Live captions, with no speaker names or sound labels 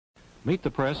Meet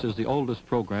the Press is the oldest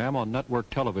program on network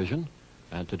television,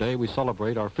 and today we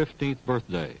celebrate our 15th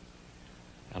birthday.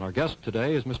 And our guest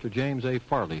today is Mr. James A.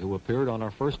 Farley, who appeared on our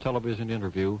first television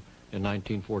interview in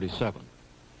 1947.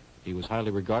 He was highly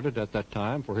regarded at that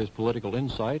time for his political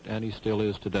insight, and he still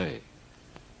is today.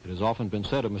 It has often been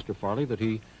said of Mr. Farley that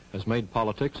he has made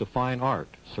politics a fine art.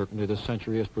 Certainly this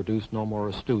century has produced no more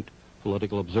astute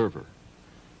political observer.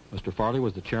 Mr. Farley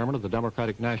was the chairman of the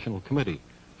Democratic National Committee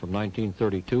from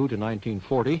 1932 to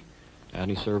 1940,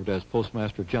 and he served as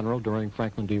Postmaster General during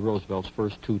Franklin D. Roosevelt's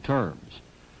first 2 terms.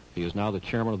 He is now the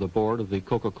chairman of the board of the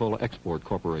Coca-Cola Export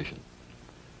Corporation.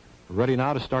 We're ready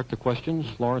now to start the questions.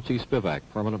 Lawrence E. Spivak,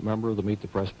 permanent member of the Meet the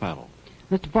Press panel.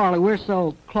 Mr. Farley, we're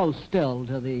so close still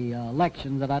to the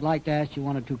election that I'd like to ask you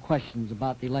 1 or 2 questions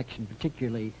about the election,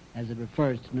 particularly as it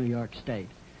refers to New York State.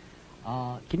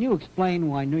 Can you explain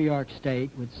why New York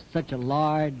State, with such a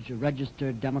large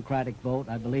registered Democratic vote,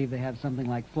 I believe they have something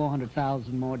like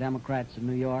 400,000 more Democrats in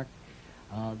New York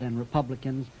than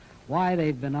Republicans, why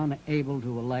they've been unable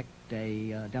to elect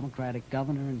a Democratic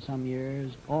governor in some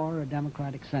years or a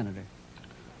Democratic senator?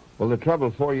 Well, the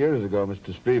trouble 4 years ago,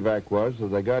 Mr. Spivak, was that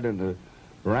they got into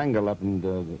wrangle up in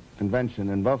the convention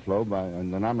in Buffalo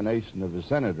on the nomination of a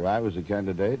senator. I was a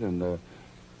candidate, and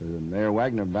Mayor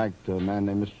Wagner backed a man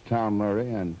named Mr. Tom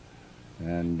Murray, and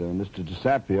Mr.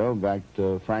 DeSapio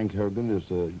backed Frank Hogan as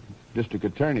the district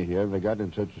attorney here. They got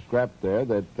in such a scrap there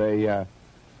that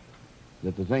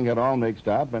that the thing got all mixed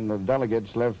up, and the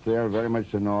delegates left there very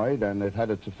much annoyed, and it had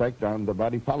its effect on the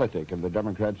body politic, and the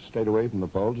Democrats stayed away from the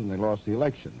polls, and they lost the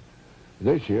election.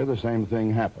 This year, the same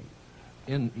thing happened.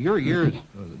 In your years,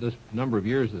 this number of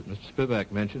years that Mr.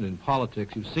 Spivak mentioned in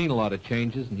politics, you've seen a lot of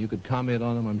changes, and you could comment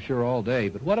on them, I'm sure, all day.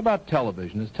 But what about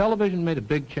television? Has television made a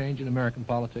big change in American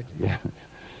politics? Yeah.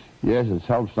 Yes, it's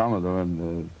helped some of them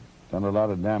and done a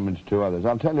lot of damage to others.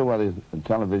 I'll tell you what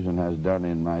television has done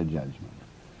in my judgment.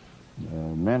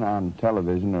 Men on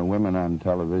television or women on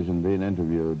television being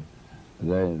interviewed,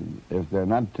 if they're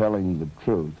not telling the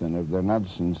truth and if they're not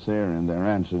sincere in their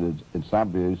answers, it's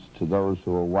obvious to those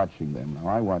who are watching them. Now,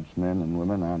 I watch men and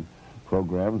women on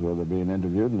programs where they're being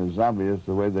interviewed, and it's obvious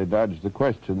the way they dodge the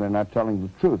question, they're not telling the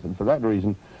truth. And for that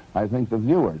reason, I think the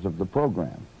viewers of the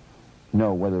program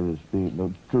know whether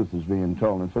the truth is being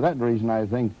told. And for that reason, I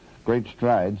think great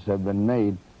strides have been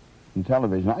made in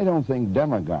television. I don't think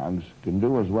demagogues can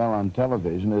do as well on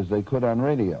television as they could on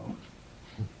radio.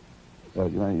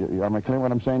 Am I clear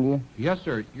what I'm saying to you? Yes,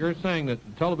 sir. You're saying that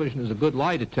television is a good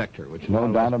lie detector, which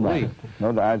no doubt about it.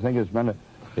 No, I think it's been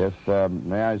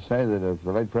may I say that if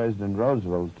the late President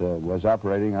Roosevelt was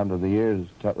operating under the years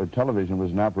television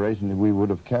was in operation, we would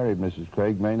have carried Mrs.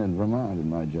 Craig, Maine, and Vermont, in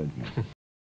my judgment.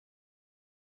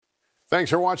 Thanks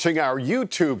for watching our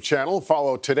YouTube channel.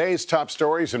 Follow today's top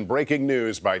stories and breaking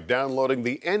news by downloading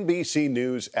the NBC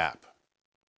News app.